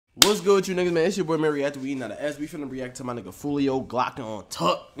What's good with you niggas, man? It's your boy Mary after we eating out of S. We finna react to my nigga Foolio, Glock on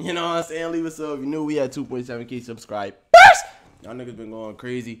tuck. You know what I'm saying? Leave us up if you knew we had 2.7K subscribers. Y'all niggas been going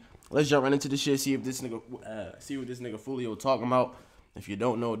crazy. Let's jump right into the shit, see if this nigga, see what this nigga Foolio talking about. If you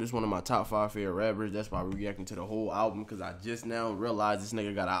don't know, this is one of my top 5 favorite rappers. That's why we're reacting to the whole album, because I just now realized this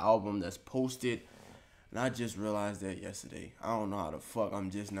nigga got an album that's posted. And I just realized that yesterday. I don't know how the fuck I'm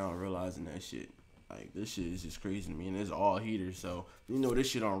just now realizing that shit. Like, this shit is just crazy to me, and it's all heaters, so, you know, this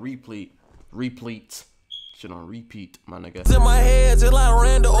shit on repeat, shit on repeat, my nigga. It's in my head till I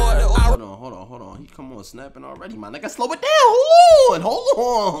ran the order. Hold on, he come on snapping already, my nigga, slow it down, hold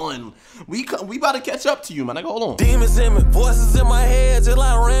on, we about to catch up to you, my nigga, hold on. Demons in me, voices in my head till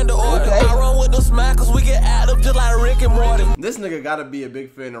I ran the order. Okay. I run with the smackers, we get active just like Rick and Morty. This nigga gotta be a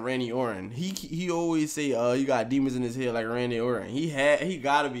big fan of Randy Orton. He always say, you got demons in his head like Randy Orton. He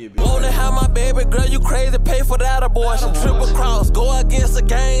gotta be a big fan. Wanna have my baby girl, you crazy, pay for that abortion. Triple cross, go against the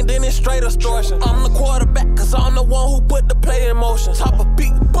gang, then it's straight extortion. I'm the quarterback, cause I'm the one who put the play in motion. Top of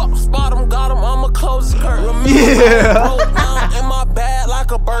beat, box, bottom, got him, I'ma close his curtain. Broke down in my bag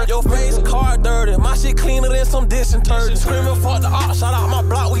like a bird. Your face car dirty, my shit cleaner than some disintergent. Screaming for the art, shout out my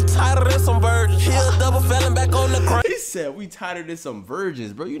block, we tighter than some virgins. He a double felon back on the ground. He said we tighter than some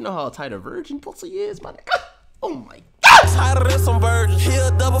virgins, bro. You know how tight a virgin pussy is, my nigga. Oh my God. Tighter than some virgins. He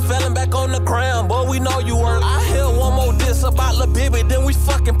a double felon back on the ground, boy, we know you work. I hear one more diss about Lil Bibby, then we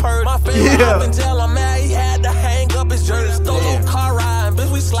fucking purge. My favorite up in jail, I'm mad he had to hang up his jersey. Stole no car riding,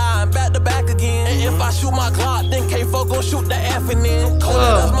 bitch, we sliding back to back again. And if I shoot my Glock, then K-4 gon' shoot the F and then.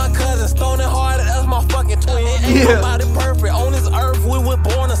 That's my cousin, Stone and Hard, that's my fucking twin. Ain't nobody perfect on this earth, we were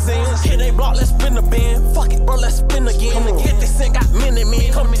born to sin. Hit they block, let's spin the bin. Fuck it, bro, let's spin again. Come to get this thing, got many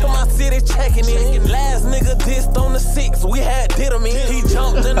men. Come to my city, checking in. Last nigga dissed on the 6, we had did him in. He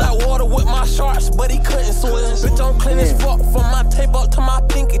jumped in that water with my sharks, but he couldn't swim. Bitch, I'm clean as fuck from my tape up to my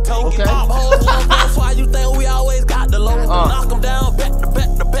pinky toe. Okay. Pop hoes, that's why you think we always got the low. Knock him down, back to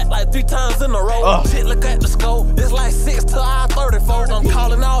back to back like 3 times in a row. Shit, look at the scope. It's like 6 to our 34. I'm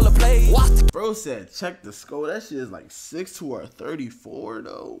calling all the plays. Watch the bro said, check the score. That shit is like 6 to our 34,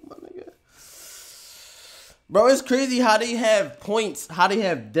 though, my nigga. Bro, it's crazy how they have points, how they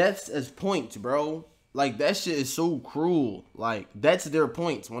have deaths as points, bro. Like, that shit is so cruel. Like, that's their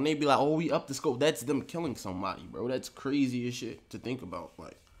points. When they be like, oh, we up the scope, that's them killing somebody, bro. That's crazy as shit to think about.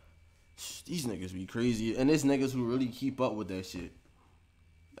 Like, these niggas be crazy. And there's niggas who really keep up with that shit.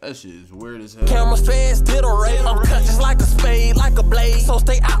 That shit is weird as hell. Cameras fast, did a raid. I'm cut just like a spade, like a blade. So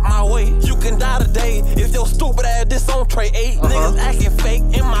stay out my way. You can die today if your stupid ass this on tray 8. Niggas acting fake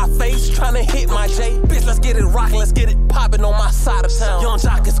in my face, trying to hit my J. Bitch, let's get it rockin', let's get it poppin' on my side of town. Young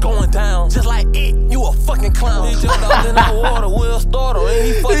Jock is going down, just like it. You a fucking clown. He jumped out in that water, Will Startle, and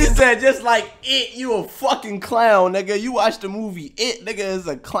he fucking. He said, just like it, you a fucking clown, nigga. You watch the movie It, nigga, is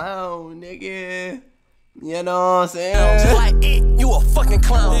a clown, nigga. You know what I'm saying? Just like it, you a fucking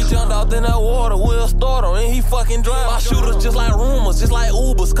clown. He jumped out in that water, Will Startle, and he fucking drowned. My shooters just like rumors, just like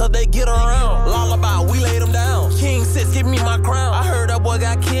Ubers, cause they get around. Lullaby, we laid them down. King 6, give me my crown. I heard that boy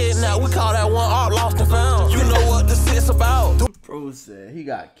got kidnapped. We call that one op lost and found. You know what this is about. Bro said he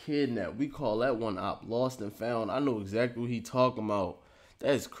got kidnapped. We call that one op lost and found. I know exactly what he talking about.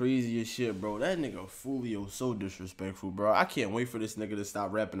 That's crazy as shit, bro. That nigga Foolio so disrespectful, bro. I can't wait for this nigga to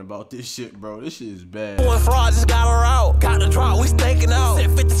stop rapping about this shit, bro. This shit is bad. One fraud just got her out. Got the drop, we staking out. Set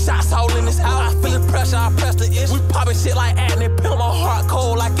 50 shots all in this house. I feel the pressure, I press the issue. We popping shit like acne. Pimp my heart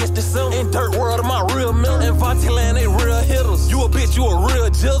cold like it's December. In dirt world of my real mill. In Vontaland, they real hitters. You a bitch, you a real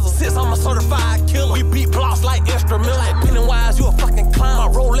jizzle. Since I'm a certified killer. We beat blocks like instruments. Like Pennywise, you a fucking clown.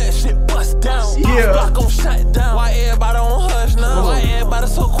 My Rolex shit bust down. Yeah. Block gon' shut down. Why everybody on hush now? Why everybody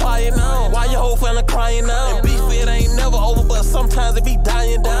so quiet now? Why your whole family crying now? And beef, it ain't never over, but sometimes it be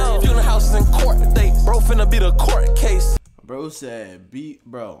dying down. Funeral houses in court today. Bro finna be the court case. Bro said,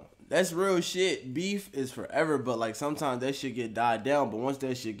 bro, that's real shit. Beef is forever, but like sometimes that shit get died down. But once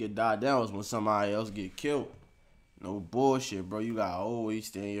that shit get died down is when somebody else get killed. No bullshit, bro. You gotta always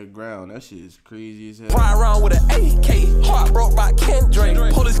stand your ground. That shit is crazy as hell. Ride around with an AK. Heart broke by Kendrick.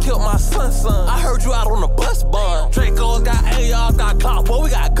 Police killed my son. I heard you out on the bus bond. Draco's got AR, got Glock. Boy,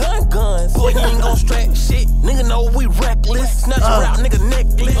 we got guns. Boy, you ain't gon' stretch shit. Nigga know we reckless. Snatch around nigga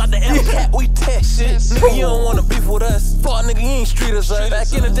necklace. Like the L-Cat, we test shit. Nigga, you don't wanna beef with us. Fuck nigga, you ain't street as us.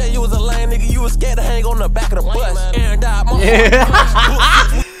 Back in the day, you was a lame nigga. You was scared to hang on the back of the bus. Aaron died,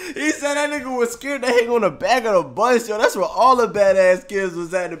 my He said that nigga was scared to hang on the back of the bus, yo. That's where all the badass kids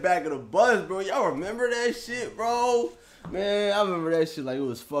was at, the back of the bus, bro. Y'all remember that shit, bro? Man, I remember that shit like it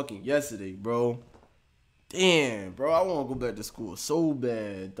was fucking yesterday, bro. damn, bro, I want to go back to school so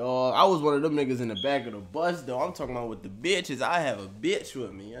bad, dog. I was one of them niggas in the back of the bus, though. I'm talking about with the bitches. I have a bitch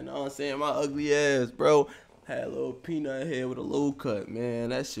with me, you know what I'm saying? My ugly ass, bro. Had a little peanut head with a low cut, man.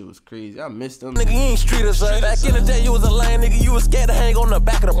 That shit was crazy. I missed them. Nigga, you ain't streeters, back in the day, you was a lame nigga. You was scared to hang on the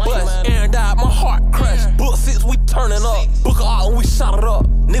back of the bus. Aaron died, my heart crushed. Book 6, we turning up. Book art, and we shot it up.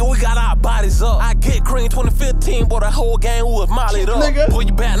 Nigga, we got our bodies up. I get cream 2015, boy, the whole gang was mollied up. Nigga. Boy,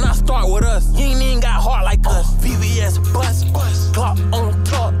 you better not start with us. You ain't even got heart like us. VVS bus, Glock on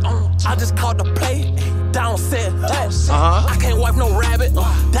top. I just caught the play. Down set, I can't wipe no rabbit.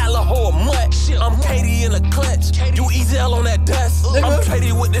 That little hoe mutt. I'm Katie in the clutch. You Ezel on that dust. I'm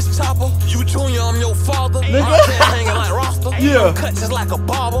Katie with this chopper. You Junior, I'm your father. My head hanging like roster. I'm cut just like a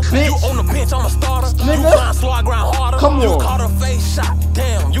barber. You on the bench, I'm a starter. You grind slow, I grind harder. You caught a face shot.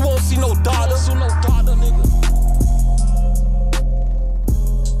 Damn, you won't see no daughter.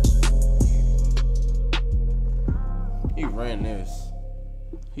 He ran this.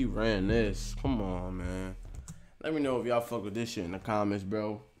 He ran this. Come on, man. Let me know if y'all fuck with this shit in the comments,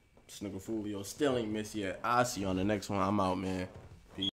 bro. This nigga Foolio still ain't missed yet. I'll see you on the next one. I'm out, man.